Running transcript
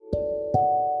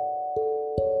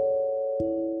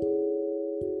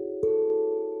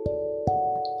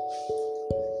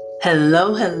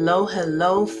Hello, hello,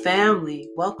 hello, family.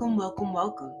 Welcome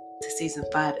to season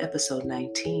 5, episode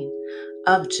 19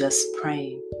 of Just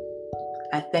Praying.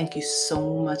 I thank you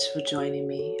so much for joining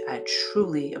me. I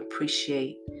truly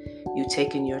appreciate you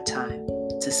taking your time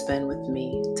to spend with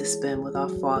me, to spend with our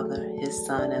Father, His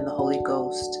Son, and the Holy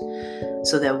Ghost,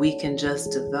 so that we can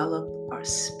just develop our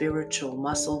spiritual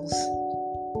muscles,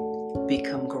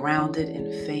 become grounded in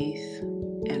faith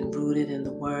and rooted in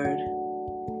the Word,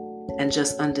 and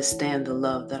just understand the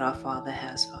love that our Father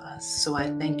has for us. So I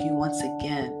thank you once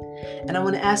again. And I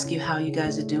want to ask you how you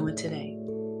guys are doing today.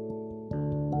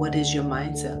 What is your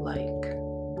mindset like?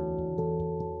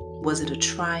 Was it a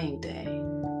trying day?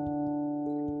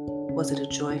 Was it a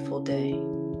joyful day?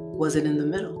 Was it in the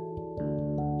middle?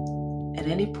 At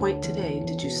any point today,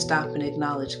 did you stop and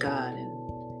acknowledge God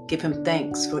and give Him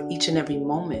thanks for each and every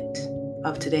moment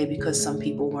of today, because some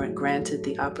people weren't granted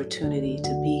the opportunity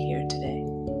to be here today,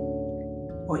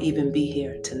 or even be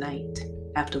here tonight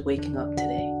after waking up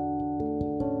today?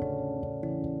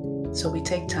 So we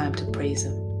take time to praise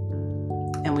Him.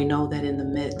 And we know that in the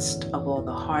midst of all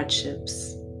the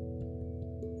hardships,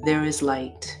 there is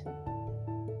light,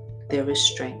 there is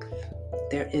strength,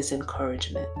 there is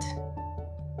encouragement.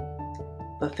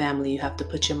 But family, you have to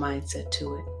put your mindset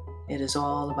to it. It is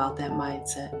all about that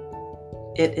mindset.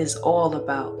 It is all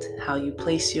about how you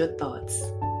place your thoughts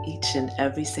each and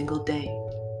every single day.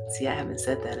 See, I haven't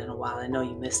said that in a while. I know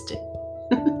you missed it.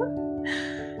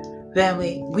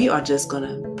 Family, we are just going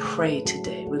to pray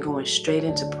today. We're going straight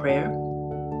into prayer.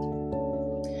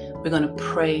 We're going to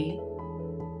pray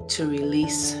to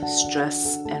release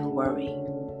stress and worry.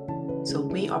 So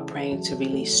we are praying to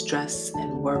release stress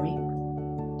and worry.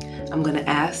 I'm going to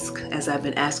ask, as I've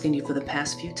been asking you for the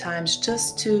past few times,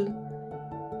 just to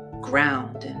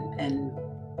ground and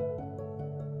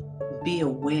be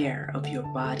aware of your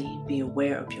body, be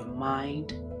aware of your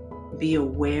mind, be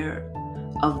aware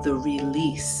of the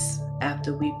release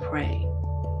after we pray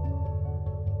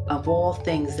of all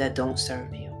things that don't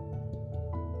serve you.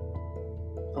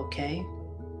 Okay?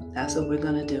 That's what we're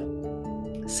going to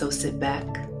do. So sit back,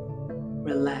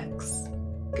 relax,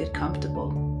 get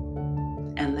comfortable,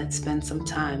 and let's spend some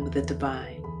time with the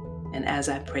divine. And as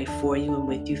I pray for you and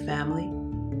with you, family,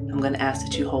 I'm going to ask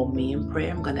that you hold me in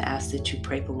prayer. I'm going to ask that you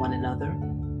pray for one another.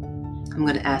 I'm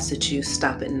going to ask that you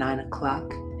stop at 9 o'clock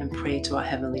and pray to our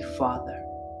Heavenly Father.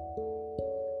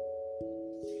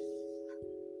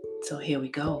 So here we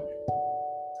go.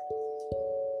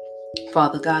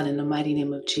 Father God, in the mighty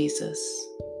name of Jesus,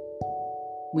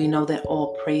 we know that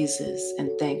all praises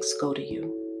and thanks go to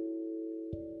you.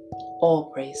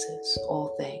 All praises,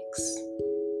 all thanks.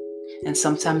 And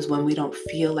sometimes when we don't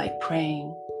feel like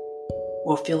praying,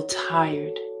 or feel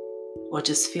tired, or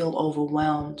just feel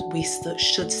overwhelmed, we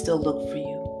should still look for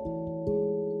you.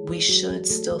 We should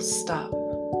still stop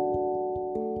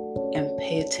and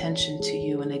pay attention to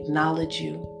you and acknowledge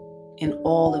you in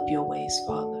all of your ways,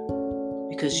 Father,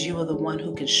 because you are the one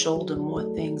who can shoulder more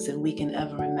things than we can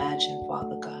ever imagine,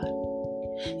 Father God.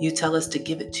 You tell us to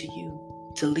give it to you,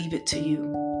 to leave it to you.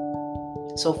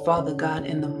 So, Father God,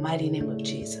 in the mighty name of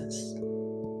Jesus,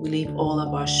 we leave all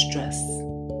of our stress,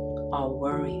 our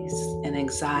worries, and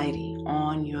anxiety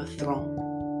on your throne.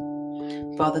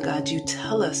 Father God, you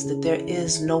tell us that there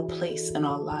is no place in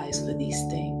our lives for these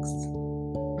things.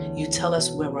 You tell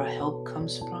us where our help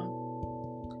comes from.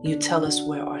 You tell us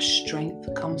where our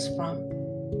strength comes from.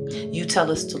 You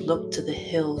tell us to look to the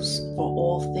hills for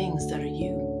all things that are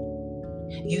you.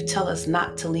 You tell us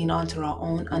not to lean onto our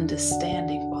own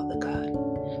understanding, Father God,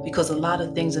 because a lot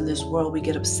of things in this world we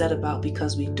get upset about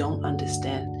because we don't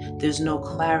understand. There's no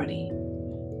clarity,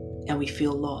 and we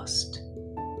feel lost.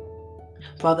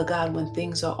 Father God, when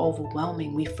things are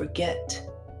overwhelming, we forget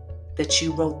that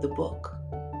you wrote the book.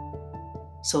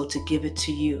 So to give it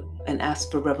to you and ask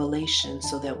for revelation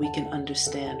so that we can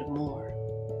understand more.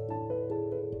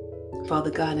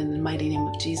 Father God, in the mighty name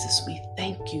of Jesus, we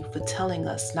thank you for telling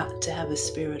us not to have a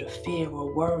spirit of fear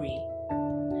or worry,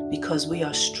 because we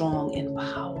are strong in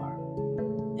power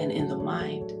and in the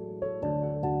mind.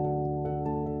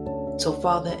 So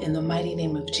Father, in the mighty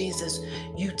name of Jesus,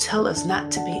 you tell us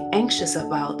not to be anxious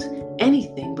about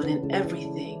anything, but in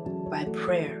everything, by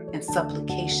prayer and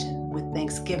supplication with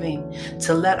thanksgiving,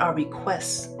 to let our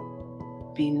requests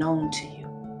be known to you,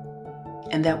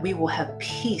 and that we will have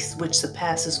peace which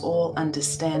surpasses all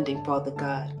understanding, Father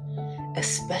God,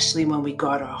 especially when we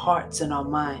guard our hearts and our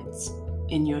minds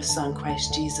in your Son,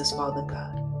 Christ Jesus, Father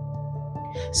God.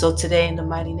 So today, in the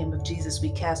mighty name of Jesus, we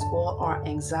cast all our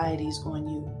anxieties on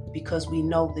you, because we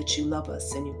know that you love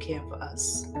us and you care for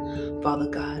us, Father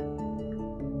God.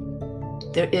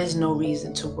 There is no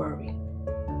reason to worry.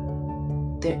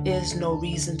 There is no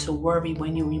reason to worry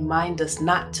when you remind us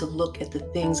not to look at the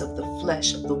things of the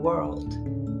flesh of the world,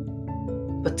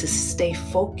 but to stay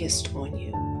focused on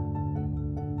you.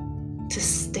 To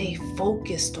stay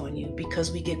focused on you,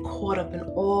 because we get caught up in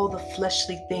all the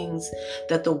fleshly things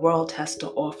that the world has to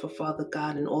offer, Father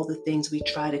God, and all the things we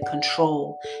try to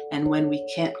control. And when we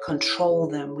can't control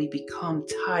them, we become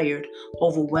tired,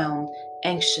 overwhelmed,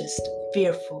 anxious,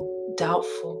 fearful,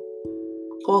 doubtful.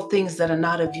 All things that are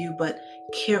not of you, but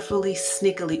carefully,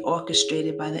 sneakily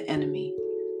orchestrated by the enemy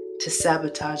to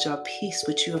sabotage our peace,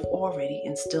 which you have already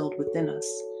instilled within us.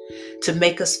 To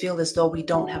make us feel as though we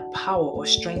don't have power or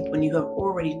strength when you have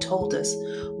already told us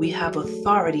we have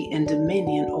authority and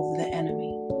dominion over the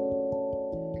enemy.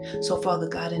 So, Father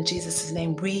God, in Jesus'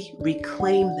 name, we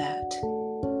reclaim that.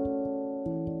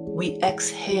 We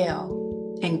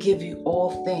exhale and give you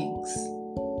all things,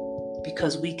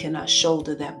 because we cannot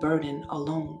shoulder that burden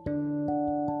alone.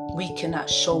 We cannot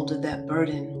shoulder that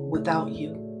burden without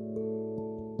you.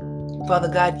 Father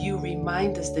God, you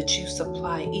remind us that you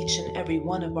supply each and every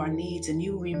one of our needs, and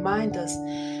you remind us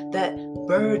that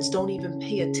birds don't even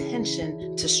pay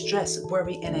attention to stress,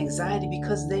 worry, and anxiety,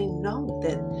 because they know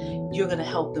that you're going to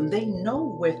help them. They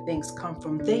know where things come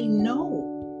from. They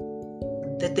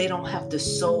know that they don't have to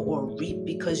sow or reap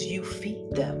because you feed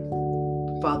them,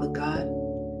 Father God.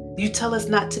 You tell us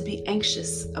not to be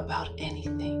anxious about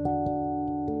anything,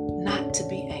 not to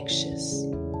be anxious.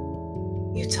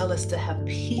 You tell us to have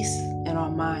peace in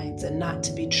our minds and not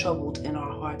to be troubled in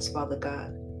our hearts, Father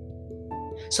God.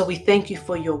 So we thank you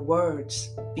for your words,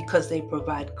 because they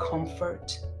provide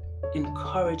comfort,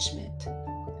 encouragement,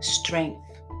 strength,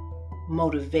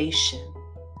 motivation,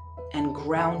 and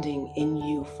grounding in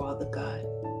you, Father God.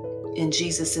 In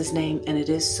Jesus' name, and it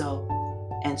is so,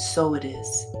 and so it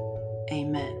is.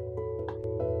 Amen.